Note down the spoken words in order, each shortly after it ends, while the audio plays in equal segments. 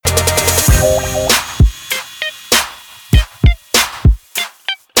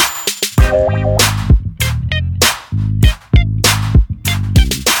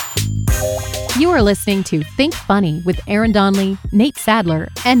are listening to Think Funny with Aaron Donnelly, Nate Sadler,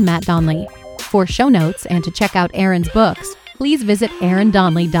 and Matt Donnelly. For show notes and to check out Aaron's books, please visit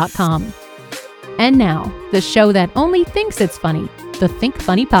aarondonnelly.com. And now, the show that only thinks it's funny, the Think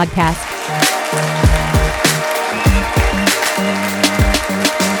Funny Podcast.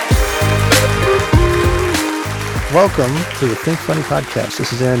 Welcome to the Think Funny Podcast.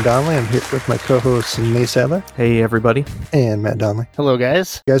 This is Aaron Donnelly. I'm here with my co-hosts Nate Sadler. Hey, everybody. And Matt Donnelly. Hello,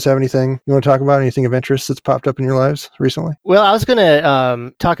 guys. You guys have anything you want to talk about? Anything of interest that's popped up in your lives recently? Well, I was going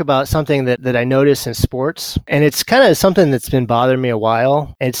to talk about something that I noticed in sports, and it's kind of something that's been bothering me a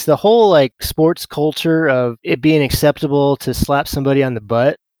while. It's the whole sports culture of it being acceptable to slap somebody on the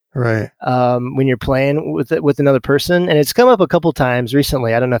butt. Right. When you're playing with another person. And it's come up a couple times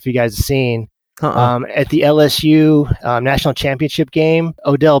recently. I don't know if you guys have seen. At the LSU national championship game,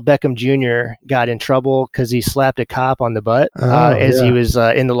 Odell Beckham Jr. got in trouble because he slapped a cop on the butt he was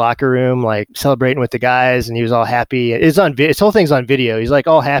in the locker room, celebrating with the guys, and he was all happy. It's on this whole thing's on video. He's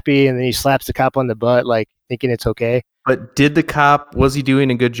all happy, and then he slaps the cop on the butt, thinking it's okay. But was he doing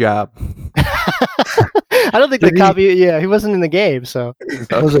a good job? I don't think he wasn't in the game. So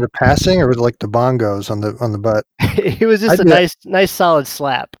was it a passing or was it the bongos on the butt? It was just nice solid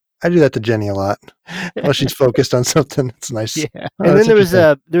slap. I do that to Jenny a lot. While she's focused on something, it's nice. Yeah. And then there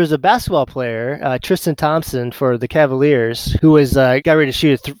was a basketball player, Tristan Thompson for the Cavaliers, who was got ready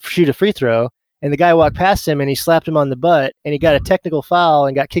to shoot a free throw, and the guy walked past him and he slapped him on the butt, and he got a technical foul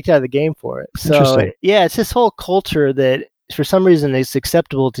and got kicked out of the game for it. So yeah, it's this whole culture that for some reason it's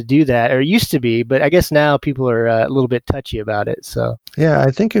acceptable to do that, or it used to be, but I guess now people are a little bit touchy about it. So yeah, I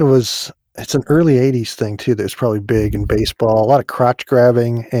think it's an early 80s thing too. That's probably big in baseball. A lot of crotch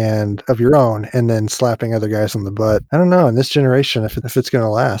grabbing and of your own, and then slapping other guys on the butt. I don't know in this generation if it's going to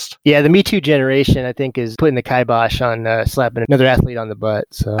last. Yeah, the Me Too generation, I think, is putting the kibosh on slapping another athlete on the butt.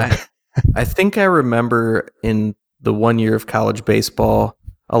 So I think I remember in the 1 year of college baseball,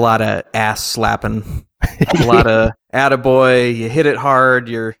 a lot of ass slapping, a lot of attaboy. You hit it hard.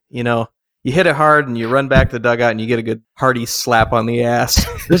 You hit it hard and you run back to the dugout and you get a good hearty slap on the ass.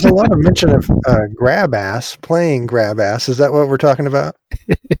 There's a lot of mention of playing grab ass. Is that what we're talking about?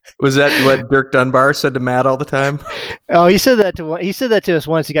 Was that what Dirk Dunbar said to Matt all the time? Oh, he said that to us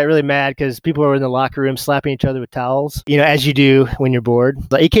once. He got really mad because people were in the locker room slapping each other with towels, as you do when you're bored.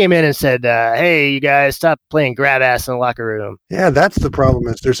 He came in and said, hey, you guys, stop playing grab ass in the locker room. Yeah, that's the problem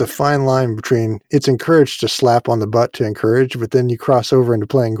is there's a fine line between it's encouraged to slap on the butt to encourage, but then you cross over into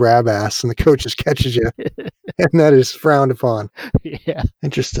playing grab ass and the coach just catches you. And that is frowned upon. Yeah.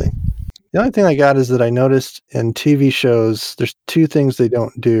 Interesting. The only thing I got is that I noticed in TV shows, there's two things they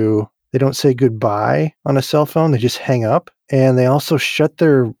don't do. They don't say goodbye on a cell phone. They just hang up. And they also shut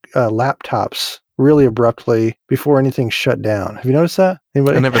their laptops really abruptly before anything's shut down. Have you noticed that?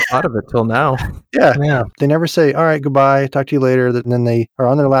 Anybody? I never thought of it till now. Yeah. They never say, all right, goodbye, talk to you later. And then they are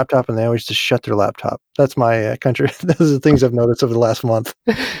on their laptop and they always just shut their laptop. That's my country. Those are the things I've noticed over the last month.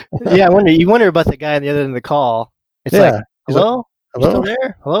 Yeah, you wonder about the guy on the other end of the call. It's hello? Hello? Still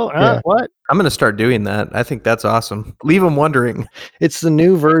there? Hello? What? I'm going to start doing that. I think that's awesome. Leave them wondering. It's the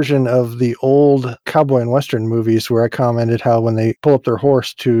new version of the old cowboy and western movies where I commented how when they pull up their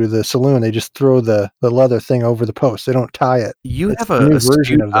horse to the saloon, they just throw the leather thing over the post. They don't tie it. You have a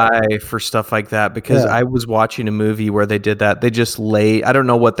astute eye for stuff like that because I was watching a movie where they did that. They just I don't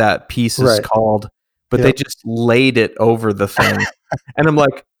know what that piece is called, but they just laid it over the thing. And I'm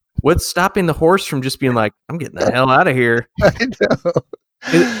like, what's stopping the horse from just being like, I'm getting the hell out of here? I know.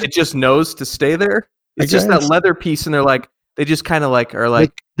 It just knows to stay there. It's just that leather piece, and they just kind of are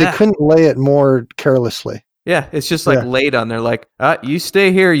like they couldn't lay it more carelessly. Yeah, it's just laid on there, you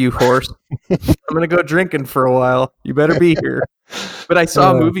stay here, you horse. I'm gonna go drinking for a while. You better be here. But I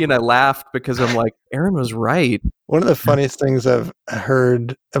saw a movie and I laughed because I'm like, Aaron was right. One of the funniest things I've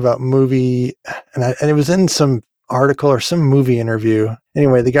heard about movie, and it was in some article or some movie interview.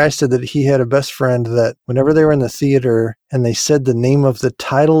 Anyway, the guy said that he had a best friend that whenever they were in the theater and they said the name of the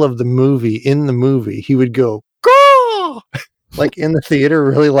title of the movie in the movie, he would go, "Go!" in the theater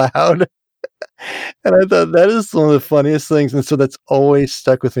really loud. And I thought that is one of the funniest things. And so that's always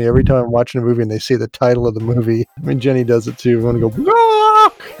stuck with me every time I'm watching a movie and they say the title of the movie. I mean, Jenny does it too. We want to go, "Go!"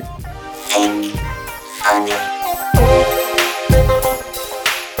 Think funny.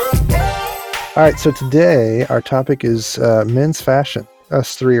 All right, so today our topic is men's fashion.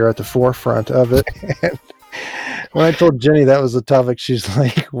 Us three are at the forefront of it. And when I told Jenny that was the topic, she's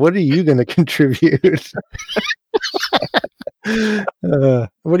like, what are you going to contribute?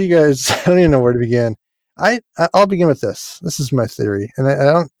 What do you guys, I don't even know where to begin. I'll begin with this. This is my theory, and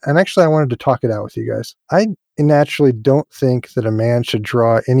I wanted to talk it out with you guys. I naturally don't think that a man should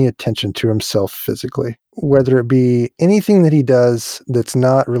draw any attention to himself physically, whether it be anything that he does that's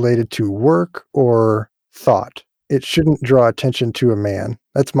not related to work or thought. It shouldn't draw attention to a man.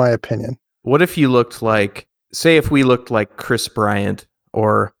 That's my opinion. What if you looked like, say, if we looked like Chris Bryant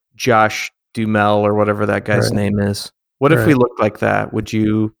or Josh Duhamel or whatever that guy's name is? What if we looked like that? Would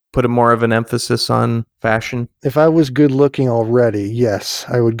you put more of an emphasis on fashion? If I was good looking already, yes,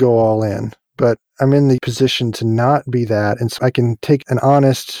 I would go all in. But I'm in the position to not be that, and so I can take an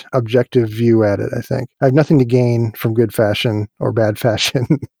honest, objective view at it, I think. I have nothing to gain from good fashion or bad fashion.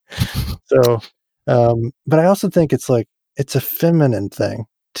 So, but I also think it's a feminine thing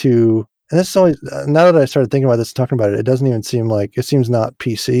to, and this is always, now that I started thinking about this, talking about it, it doesn't even seem like, it seems not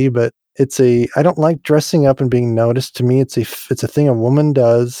PC, but I don't like dressing up and being noticed. To me, it's a thing a woman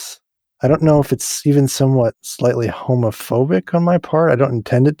does. I don't know if it's even somewhat slightly homophobic on my part. I don't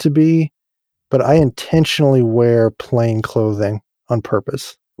intend it to be, but I intentionally wear plain clothing on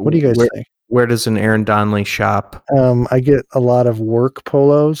purpose. What do you guys think? Where does an Aaron Donnelly shop? I get a lot of work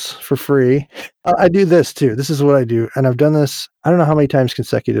polos for free. I do this too. This is what I do. And I've done this, I don't know how many times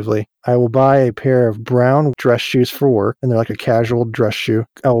consecutively. I will buy a pair of brown dress shoes for work, and they're like a casual dress shoe.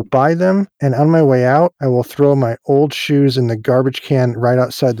 I will buy them, and on my way out, I will throw my old shoes in the garbage can right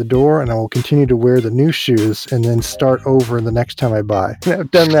outside the door, and I will continue to wear the new shoes and then start over the next time I buy. And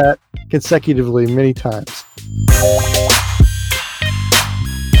I've done that consecutively many times.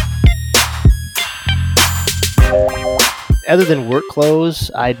 Other than work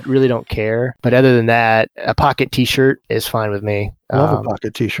clothes, I really don't care. But other than that, a pocket t-shirt is fine with me. I love a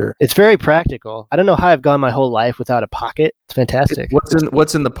pocket t-shirt. It's very practical. I don't know how I've gone my whole life without a pocket. It's fantastic.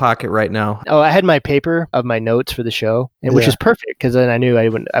 What's in the pocket right now? Oh, I had my paper of my notes for the show, which is perfect because then I knew I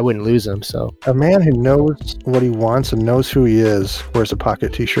wouldn't lose them. So a man who knows what he wants and knows who he is wears a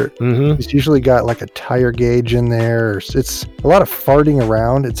pocket t-shirt. Mm-hmm. He's usually got like a tire gauge in there. It's a lot of farting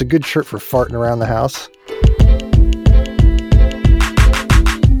around. It's a good shirt for farting around the house.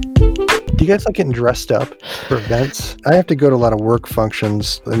 Do you guys like getting dressed up for events? I have to go to a lot of work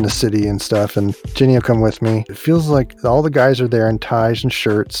functions in the city and stuff, and Jenny will come with me. It feels like all the guys are there in ties and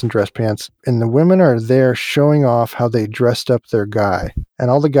shirts and dress pants, and the women are there showing off how they dressed up their guy.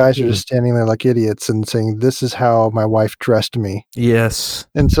 And all the guys are just standing there like idiots and saying, "This is how my wife dressed me." Yes.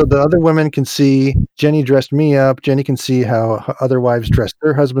 And so the other women can see, Jenny dressed me up. Jenny can see how other wives dressed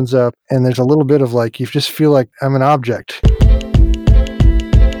their husbands up. And there's a little bit of like, you just feel like I'm an object.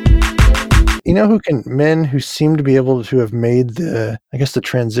 You know men who seem to be able to have made the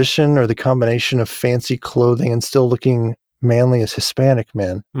transition or the combination of fancy clothing and still looking manly as Hispanic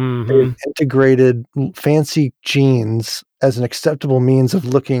men. Mm-hmm. They've integrated fancy jeans as an acceptable means of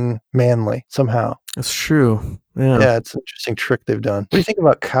looking manly somehow. That's true. Yeah, it's an interesting trick they've done. What do you think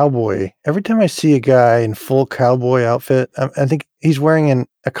about cowboy? Every time I see a guy in full cowboy outfit, I think he's wearing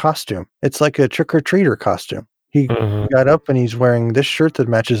a costume. It's like a trick-or-treater costume. He got up and he's wearing this shirt that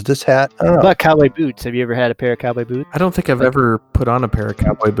matches this hat. I don't know. What about cowboy boots? Have you ever had a pair of cowboy boots? I don't think I've ever put on a pair of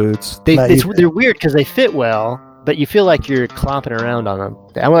cowboy boots. They're weird because they fit well, but you feel like you're clomping around on them.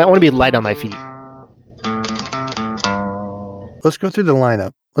 I want to be light on my feet. Let's go through the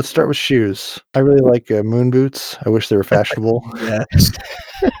lineup. Let's start with shoes. I really like moon boots. I wish they were fashionable. Yes.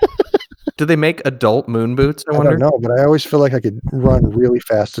 Do they make adult moon boots? I wonder. I don't know, but I always feel like I could run really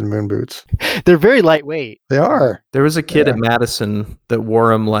fast in moon boots. They're very lightweight. They are. There was a kid at Madison that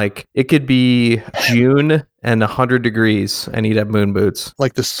wore them like it could be June and 100 degrees and he'd have moon boots.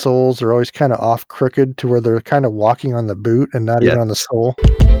 Like the soles are always kind of off crooked to where they're kind of walking on the boot and not even on the sole.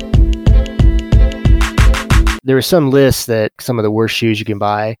 There were some lists that some of the worst shoes you can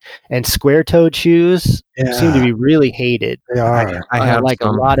buy, and square-toed shoes seem to be really hated. They are. I have like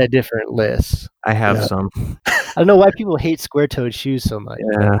some. a lot of different lists. I have some. I don't know why people hate square-toed shoes so much.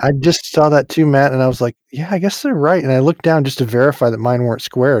 Yeah. I just saw that too, Matt, and I was like, yeah, I guess they're right. And I looked down just to verify that mine weren't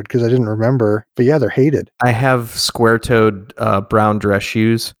squared because I didn't remember. But yeah, they're hated. I have square-toed brown dress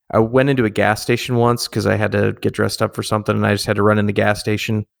shoes. I went into a gas station once because I had to get dressed up for something, and I just had to run in the gas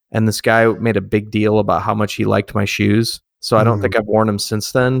station. And this guy made a big deal about how much he liked my shoes. So I don't think I've worn them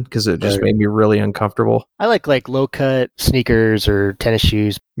since then because it just made me really uncomfortable. I like low-cut sneakers or tennis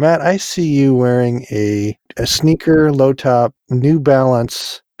shoes. Matt, I see you wearing a sneaker, low-top, New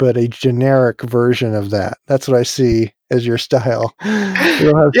Balance, but a generic version of that. That's what I see as your style.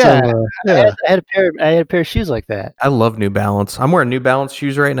 You'll have some, I had a pair of shoes like that. I love New Balance. I'm wearing New Balance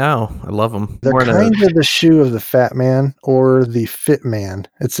shoes right now. I love them. They're kind of the shoe of the fat man or the fit man.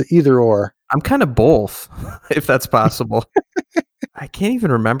 It's either or. I'm kind of both, if that's possible. I can't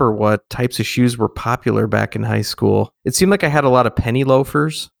even remember what types of shoes were popular back in high school. It seemed like I had a lot of penny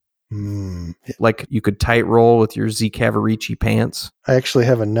loafers. Like you could tight roll with your Z Cavaricci pants. I actually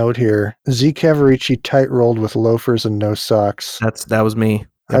have a note here. Z Cavaricci tight rolled with loafers and no socks. That was me.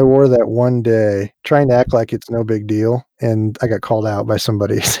 I wore that one day, trying to act like it's no big deal. And I got called out by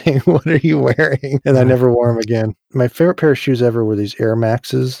somebody saying, "What are you wearing?" And I never wore them again. My favorite pair of shoes ever were these Air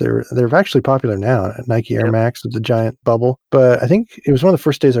Maxes. They're actually popular now, Nike Air Max with the giant bubble. But I think it was one of the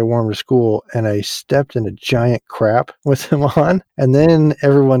first days I wore them to school, and I stepped in a giant crap with them on. And then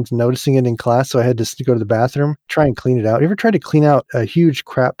everyone's noticing it in class, so I had to go to the bathroom, try and clean it out. You ever tried to clean out a huge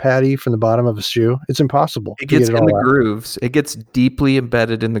crap patty from the bottom of a shoe? It's impossible. It gets in the grooves. It gets deeply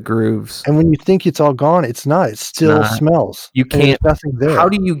embedded in the grooves. And when you think it's all gone, it's not. It still smells. You can't. Nothing there. How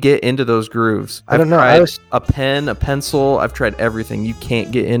do you get into those grooves? I don't know. I've tried a pen, a pencil. I've tried everything. You can't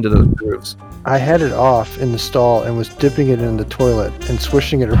get into those grooves. I had it off in the stall and was dipping it in the toilet and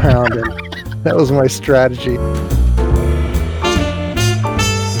swishing it around, and that was my strategy.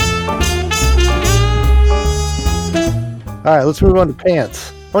 All right, let's move on to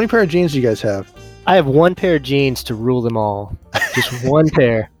pants. How many pair of jeans do you guys have? I have one pair of jeans to rule them all. Just one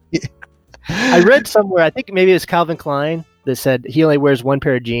pair. I read somewhere, I think maybe it was Calvin Klein, that said he only wears one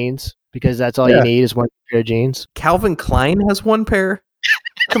pair of jeans because that's all you need is one pair of jeans. Calvin Klein has one pair?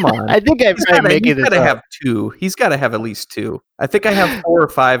 Come on. I think I've tried making this up. He's got to have two. He's got to have at least two. I think I have 4 or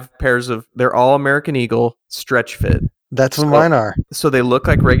 5 pairs of, they're all American Eagle stretch fit. That's what mine are. So they look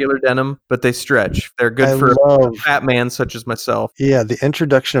like regular denim, but they stretch. They're good for a fat man such as myself. Yeah, the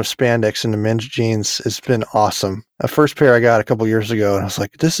introduction of spandex into men's jeans has been awesome. A first pair I got a couple years ago, and I was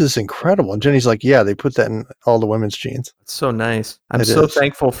like, this is incredible. And Jenny's like, yeah, they put that in all the women's jeans. It's so nice. I'm so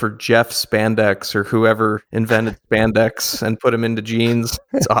thankful for Jeff Spandex or whoever invented spandex and put them into jeans.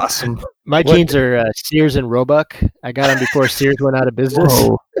 It's awesome. My jeans are Sears and Roebuck. I got them before Sears went out of business.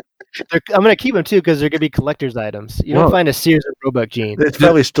 I'm going to keep them too because they're going to be collector's items. You don't find a Sears and Roebuck jean. They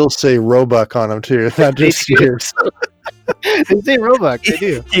probably still say Roebuck on them too, not just Sears. They say Roebuck. They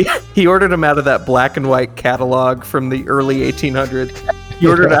do. He ordered them out of that black and white catalog from the early 1800s. He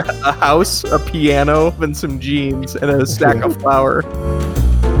ordered a house, a piano, and some jeans, and a stack of flour.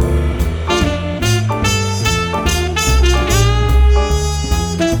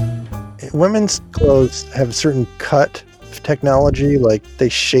 Women's clothes have a certain cut technology, like they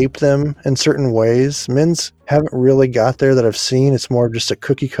shape them in certain ways. Men's haven't really got there that I've seen. It's more just a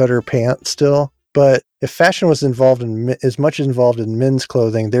cookie cutter pant still. But if fashion was involved in as much involved in men's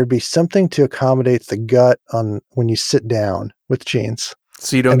clothing, there'd be something to accommodate the gut on when you sit down with jeans.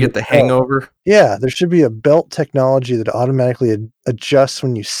 So you don't get the hangover? Yeah, there should be a belt technology that automatically adjusts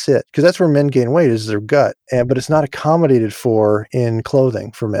when you sit, because that's where men gain weight, is their gut. But it's not accommodated for in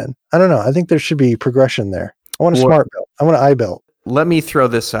clothing for men. I don't know. I think there should be progression there. I want a smart belt. I want an eye belt. Let me throw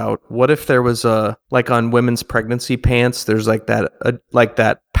this out. What if there was like on women's pregnancy pants, there's like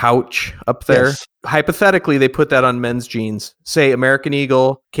that pouch up there. Yes. Hypothetically, they put that on men's jeans. Say American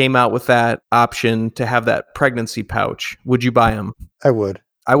Eagle came out with that option to have that pregnancy pouch. Would you buy them? I would.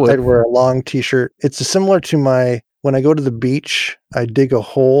 I'd wear a long t-shirt. It's similar to when I go to the beach, I dig a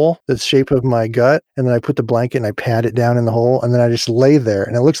hole that's the shape of my gut, and then I put the blanket and I pat it down in the hole, and then I just lay there,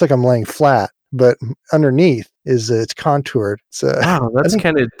 and it looks like I'm laying flat. But underneath it's contoured. Wow, that's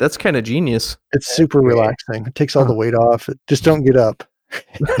kind of genius. It's super relaxing. It takes all the weight off. Just don't get up.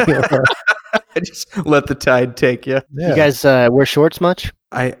 Just let the tide take you. Yeah. You guys wear shorts much?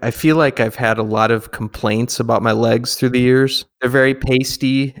 I feel like I've had a lot of complaints about my legs through the years. They're very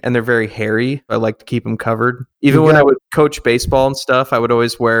pasty and they're very hairy. I like to keep them covered. Even when I would coach baseball and stuff, I would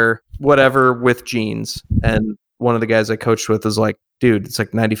always wear whatever with jeans. And one of the guys I coached with was like, dude, it's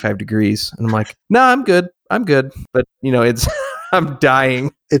like 95 degrees. And I'm like, no, I'm good. But I'm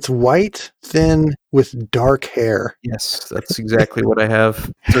dying. It's white, thin, with dark hair. Yes, that's exactly what I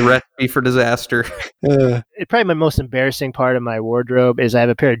have. It's a recipe for disaster. Probably my most embarrassing part of my wardrobe is I have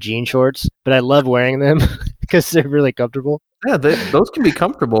a pair of jean shorts, but I love wearing them because they're really comfortable. Yeah, those can be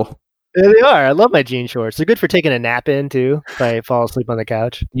comfortable. Yeah, they are. I love my jean shorts. They're good for taking a nap in, too, if I fall asleep on the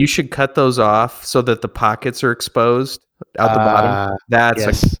couch. You should cut those off so that the pockets are exposed out the bottom.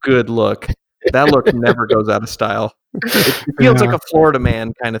 That's a good look. That look never goes out of style. It feels like a Florida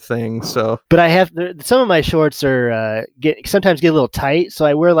man kind of thing. So, but I have some of my shorts are sometimes get a little tight, so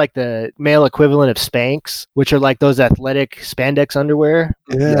I wear like the male equivalent of Spanx, which are like those athletic spandex underwear.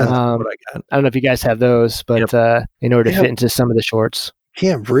 Yeah, that's what I got. I don't know if you guys have those, but in order to fit into some of the shorts,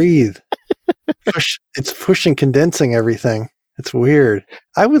 can't breathe. It's pushing, condensing everything. It's weird.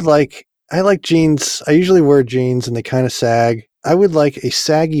 I like jeans. I usually wear jeans and they kind of sag. I would like a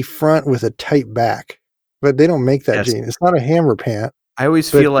saggy front with a tight back. but they don't make that Yes. jean. It's not a hammer pant. I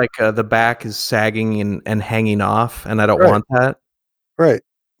always But- feel like the back is sagging and hanging off, and I don't Right. want that. Right.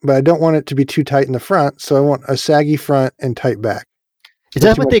 But I don't want it to be too tight in the front, so I want a saggy front and tight back. Is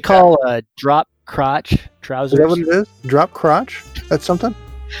that too what much they call drop crotch trousers? Is that what it is? Drop crotch? That's something?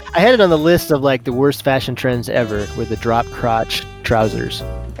 I had it on the list of like the worst fashion trends ever with the drop crotch trousers.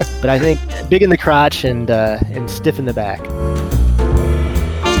 But I think big in the crotch and stiff in the back.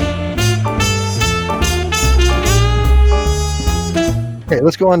 Okay,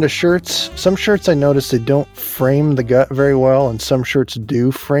 let's go on to shirts. Some shirts I noticed they don't frame the gut very well, and some shirts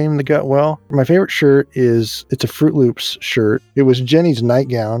do frame the gut well. My favorite shirt it's a Fruit Loops shirt. It was Jenny's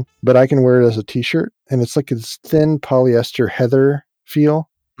nightgown, but I can wear it as a t-shirt, and it's like this thin polyester heather feel.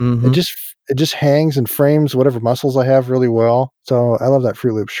 Mhm. It just hangs and frames whatever muscles I have really well. So I love that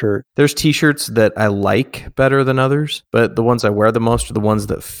Fruit Loops shirt. There's t-shirts that I like better than others, but the ones I wear the most are the ones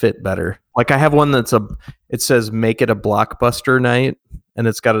that fit better. Like I have one it says "Make it a Blockbuster night," and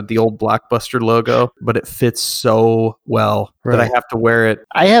it's got the old Blockbuster logo, but it fits so well that I Right. have to wear it.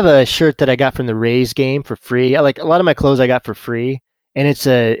 I have a shirt that I got from the Rays game for free. I like a lot of my clothes I got for free, and it's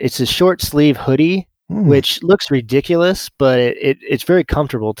a short sleeve hoodie, which looks ridiculous, but it's very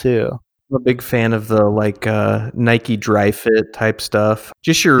comfortable too. I'm a big fan of the Nike dry fit type stuff.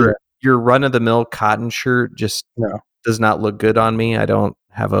 Just your run of the mill cotton shirt just No. does not look good on me. I don't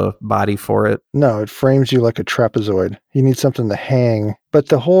have a body for it. No, it frames you like a trapezoid. You need something to hang. But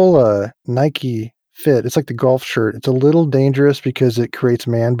the whole Nike fit, it's like the golf shirt. It's a little dangerous because it creates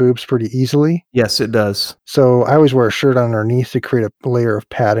man boobs pretty easily. Yes, it does. So I always wear a shirt underneath to create a layer of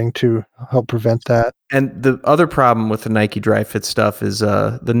padding to help prevent that. And the other problem with the Nike dry fit stuff is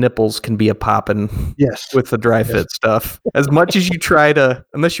the nipples can be a popping Yes. with the dry fit stuff. As much as you try to,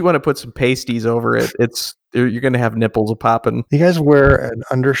 unless you want to put some pasties over it, you're going to have nipples a popping. You guys wear an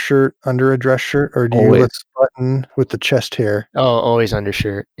undershirt under a dress shirt, or do you Always. let the button with the chest hair? Oh, always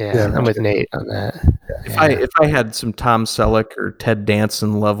undershirt. Yeah, Yeah, I'm with Nate on that. If I had some Tom Selleck or Ted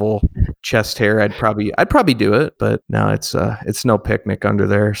Danson level chest hair, I'd probably do it. But no, it's no picnic under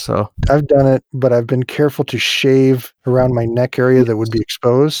there. So I've done it, but I've been careful to shave around my neck area that would be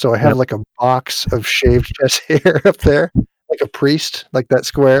exposed. So I have Yep. like a box of shaved chest hair up there, like a priest, like that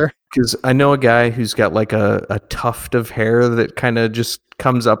square. because I know a guy who's got like a tuft of hair that kind of just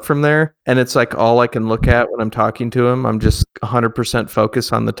comes up from there, and it's like all I can look at when I'm talking to him. I'm just 100%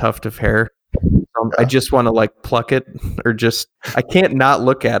 focused on the tuft of hair. I just want to like pluck it, or just I can't not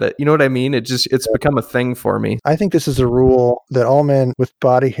look at it. You know what I mean? It's become a thing for me. I think this is a rule that all men with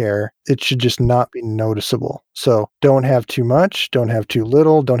body hair, it should just not be noticeable. So don't have too much, don't have too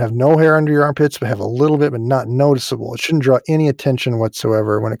little, don't have no hair under your armpits, but have a little bit, but not noticeable. It shouldn't draw any attention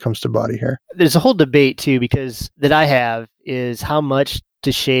whatsoever when it comes to body hair. There's a whole debate too, because that I have is how much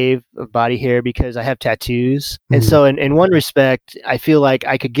to shave of body hair, because I have tattoos. And Mhm. so in one respect, I feel like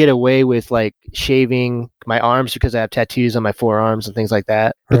I could get away with like shaving my arms because I have tattoos on my forearms and things like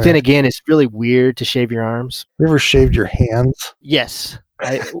that. But then Right. again, it's really weird to shave your arms. You ever shaved your hands? Yes.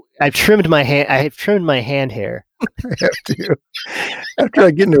 I've trimmed my hand. I have trimmed my hand hair. I have to. After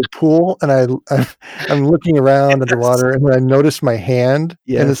I get into a pool and I'm looking around underwater and then I notice my hand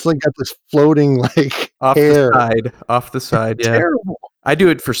Yeah. and it's like got this floating like Off hair. the side, yeah. Terrible. I do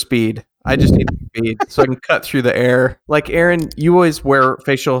it for speed. I just need speed so I can cut through the air. Like Aaron, you always wear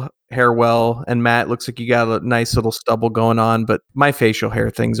facial hair well, and Matt, looks like you got a nice little stubble going on, but my facial hair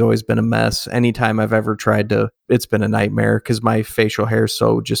thing's always been a mess. Anytime I've ever tried to, it's been a nightmare because my facial hair is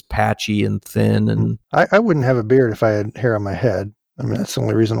so just patchy and thin. And I wouldn't have a beard if I had hair on my head. I mean, that's the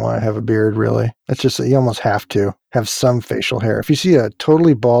only reason why I have a beard, really. It's just that you almost have to have some facial hair. If you see a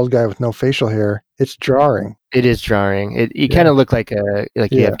totally bald guy with no facial hair, it's jarring. It is jarring. You Yeah. kind of look like you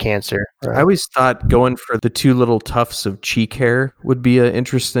Yeah. have cancer. Right? I always thought going for the two little tufts of cheek hair would be an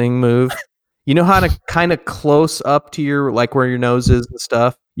interesting move. You know how to kind of close up to your, like where your nose is and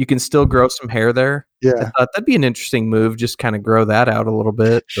stuff? You can still grow some hair there. I yeah. thought that'd be an interesting move, just kind of grow that out a little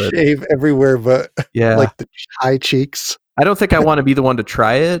bit. But Shave everywhere but yeah, like the high cheeks. I don't think I want to be the one to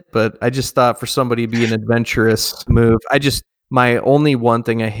try it, but I just thought for somebody to be an adventurous move. My only one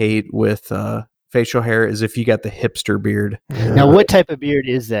thing I hate with facial hair is if you got the hipster beard. Now, what type of beard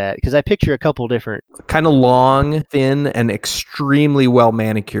is that? Because I picture a couple different. Kind of long, thin, and extremely well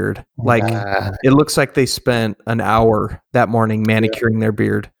manicured. Like it looks like they spent an hour that morning manicuring their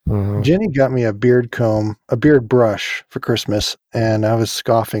beard. Jenny got me a beard comb, a beard brush for Christmas, and I was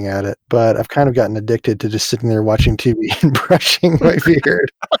scoffing at it. But I've kind of gotten addicted to just sitting there watching TV and brushing my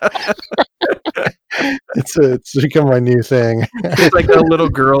beard. It's become my new thing. It's like a little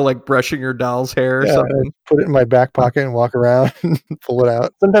girl like brushing her doll's hair or Yeah, something. I put it in my back pocket and walk around and pull it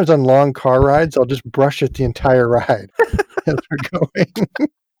out. Sometimes on long car rides, I'll just brush it the entire ride as we're going.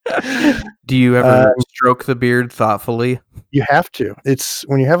 Do you ever stroke the beard thoughtfully? You have to. It's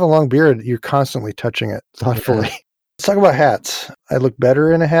when you have a long beard, you're constantly touching it thoughtfully. Let's talk about hats. I look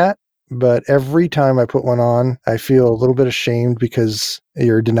better in a hat, but every time I put one on, I feel a little bit ashamed because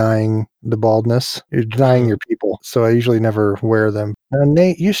you're denying the baldness. You're denying your people. So I usually never wear them. Now,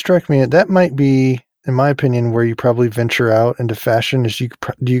 Nate, you struck me. That might be, in my opinion, where you probably venture out into fashion.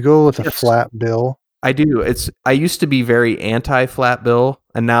 Do you go with a Yes. flat bill? I do. I used to be very anti-flat bill,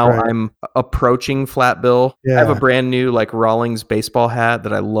 and now Right. I'm approaching flat bill. I have a brand new like Rawlings baseball hat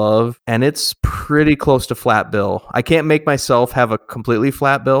that I love, and it's pretty close to flat bill. I can't make myself have a completely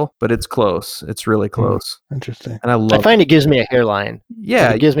flat bill, but it's close. It's really close, Interesting. and I I love. find it gives me a hairline. Yeah,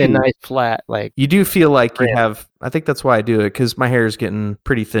 It gives me a you do. nice flat. Like You do feel like you Brand. have. I think that's why I do it, because my hair is getting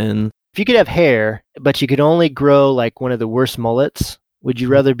pretty thin. if you could have hair, but you could only grow like one of the worst mullets, would Mm-hmm. you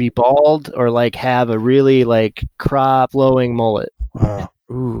rather be bald or like have a really like crop flowing mullet? Wow.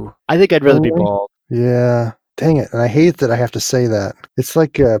 Ooh, I think I'd rather be Really? bald. Yeah. Dang it. And I hate that I have to say that. It's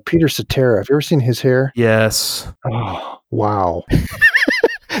like Peter Cetera. Have you ever seen his hair? yes. Oh, wow.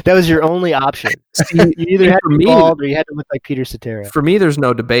 That was your only option. See, You either had for to be me- bald or you had to look like Peter Cetera. For me, there's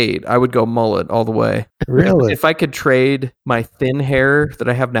no debate. I would go mullet all the way. Really? If I could trade my thin hair that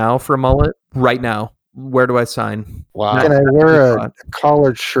I have now for a mullet right now, where do I sign? Wow. Can I That's wear a a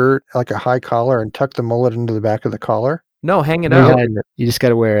collared shirt, like a high collar, and tuck the mullet into the back of the collar? No, hang it You out. you just got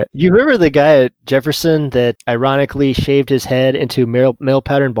to wear it. You remember the guy at Jefferson that ironically shaved his head into male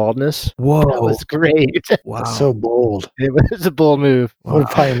pattern baldness? Whoa. That was great. Wow. That's so bold. It was a bold move. What a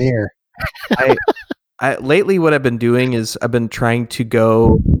pioneer. I lately what I've been doing is I've been trying to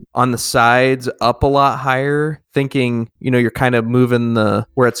go on the sides up a lot higher, thinking, you're kind of moving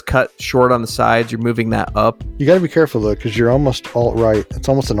where it's cut short on the sides, you're moving that up. You got to be careful, though, because you're almost alt-right. It's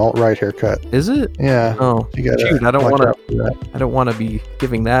almost an alt-right haircut. Is it? Yeah. Oh, You got to shoot, I don't watch want out for that. to. I don't want to be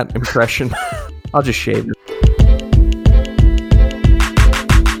giving that impression. I'll just shave it.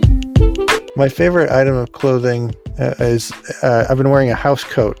 My favorite item of clothing is I've been wearing a house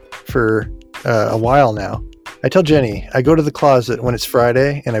coat for a while now. I tell Jenny, I go to the closet when it's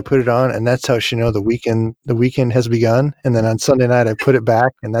Friday and I put it on, and that's how she knows the weekend has begun. And then on Sunday night, I put it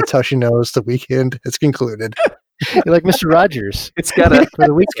back, and that's how she knows the weekend has concluded. You're like Mr. Rogers It's got a for the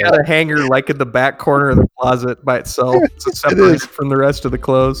it's weekend. got a hanger like in the back corner of the closet by itself. It's a separate from the rest of the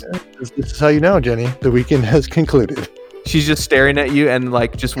clothes. This is how you know, Jenny, the weekend has concluded. She's just staring at you and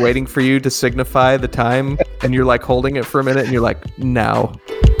like just waiting for you to signify the time, and you're like holding it for a minute and you're like, now.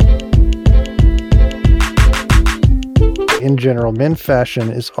 In general, men's fashion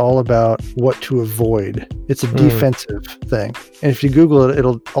is all about what to avoid. It's a defensive thing. And if you Google it,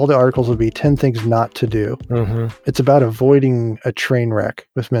 all the articles will be 10 things not to do. Mm-hmm. It's about avoiding a train wreck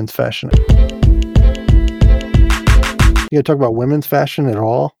with men's fashion. You gonna talk about women's fashion at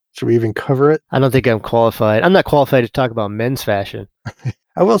all? Should we even cover it? I don't think I'm qualified. I'm not qualified to talk about men's fashion.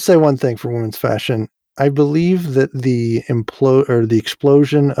 I will say one thing for women's fashion. I believe that the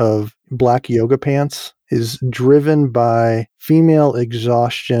explosion of black yoga pants is driven by female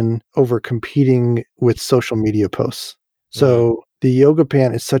exhaustion over competing with social media posts. So the yoga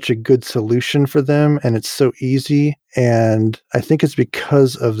pant is such a good solution for them, and it's so easy. And I think it's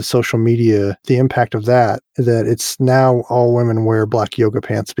because of the social media, the impact of that it's now all women wear black yoga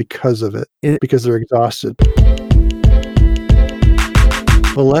pants because of it, because they're exhausted.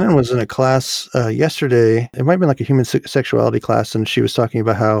 Well, Lennon was in a class yesterday. It might have been like a human sexuality class, and she was talking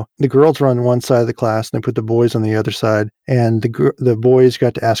about how the girls were on one side of the class and they put the boys on the other side, and the boys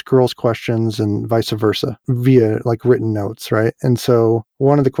got to ask girls questions and vice versa via like written notes, right? And so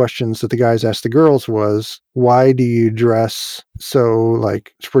one of the questions that the guys asked the girls was, why do you dress so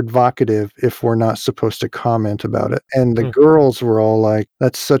like provocative if we're not supposed to comment about it? And the girls were all like,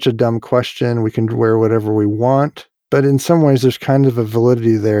 that's such a dumb question. We can wear whatever we want. But in some ways, there's kind of a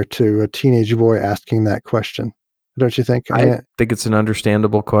validity there to a teenage boy asking that question. Don't you think? I think it's an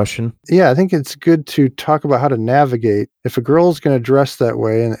understandable question. Yeah, I think it's good to talk about how to navigate. If a girl's going to dress that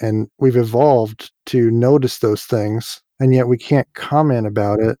way, and we've evolved to notice those things, and yet we can't comment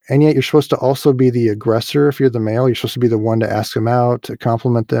about it, and yet you're supposed to also be the aggressor if you're the male. You're supposed to be the one to ask them out, to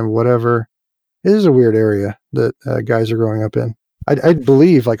compliment them, whatever. It is a weird area that guys are growing up in. I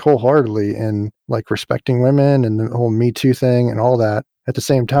believe like wholeheartedly in like respecting women and the whole Me Too thing and all that. At the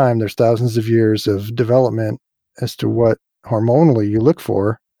same time, there's thousands of years of development as to what hormonally you look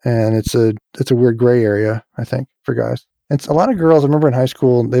for. And it's a weird gray area, I think, for guys. It's a lot of girls. I remember in high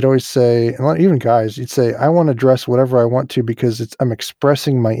school, they'd always say, and a lot, even guys, you'd say, I want to dress whatever I want to because I'm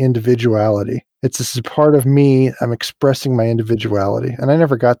expressing my individuality. This is part of me. I'm expressing my individuality. And I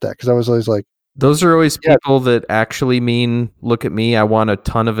never got that because I was always like, those are always people that actually mean, look at me, I want a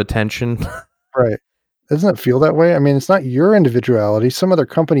ton of attention. right. Doesn't it feel that way? I mean, it's not your individuality. Some other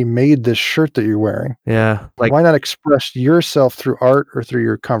company made this shirt that you're wearing. Yeah. Like, why not express yourself through art or through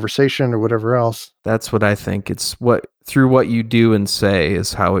your conversation or whatever else? That's what I think. It's through what you do and say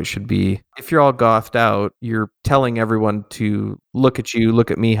is how it should be. If you're all gothed out, you're telling everyone to look at you, look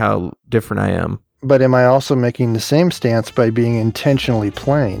at me, how different I am. But am I also making the same stance by being intentionally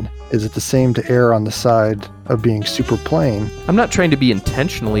plain? Is it the same to err on the side of being super plain? I'm not trying to be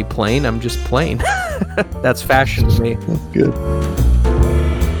intentionally plain. I'm just plain. That's fashion to me. That's good.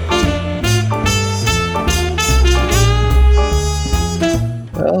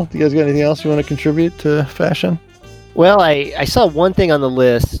 Well, do you guys got anything else you want to contribute to fashion? Well, I saw one thing on the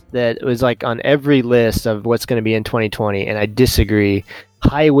list that was like on every list of what's going to be in 2020, and I disagree.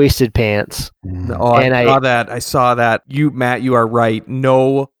 High-waisted pants. Oh, I saw that. Matt, you are right.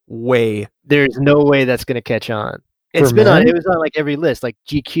 No way. There's no way that's going to catch on. It was on like every list, like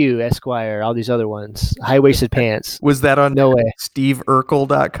GQ, Esquire, all these other ones. High-waisted pants. Was that on no way.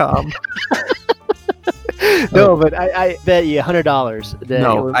 SteveUrkel.com? No, but I bet you $100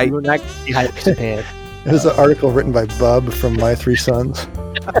 that we're not going to see high-waisted pants. It was an article written by Bub from My Three Sons.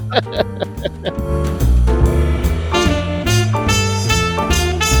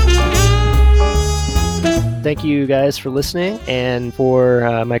 Thank you guys for listening, and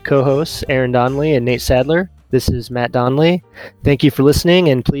for my co-hosts Aaron Donnelly and Nate Sadler, this is Matt Donnelly. Thank you for listening,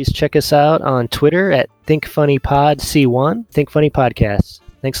 and please check us out on Twitter at ThinkFunnyPodC1, Think Funny Podcasts.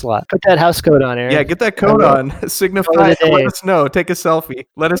 Thanks a lot. Put that house coat on, Aaron. Yeah, get that coat on. Signify. Let us know. Take a selfie.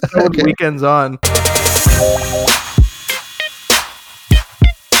 Let us know when the weekend's on.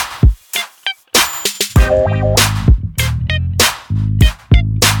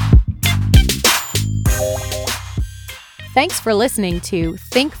 Thanks for listening to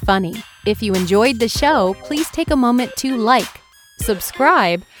Think Funny. If you enjoyed the show, please take a moment to like,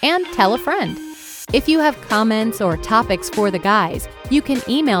 subscribe, and tell a friend. If you have comments or topics for the guys, you can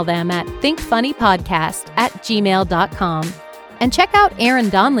email them at thinkfunnypodcast@gmail.com. And check out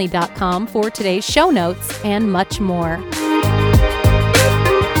aarondonnelly.com for today's show notes and much more.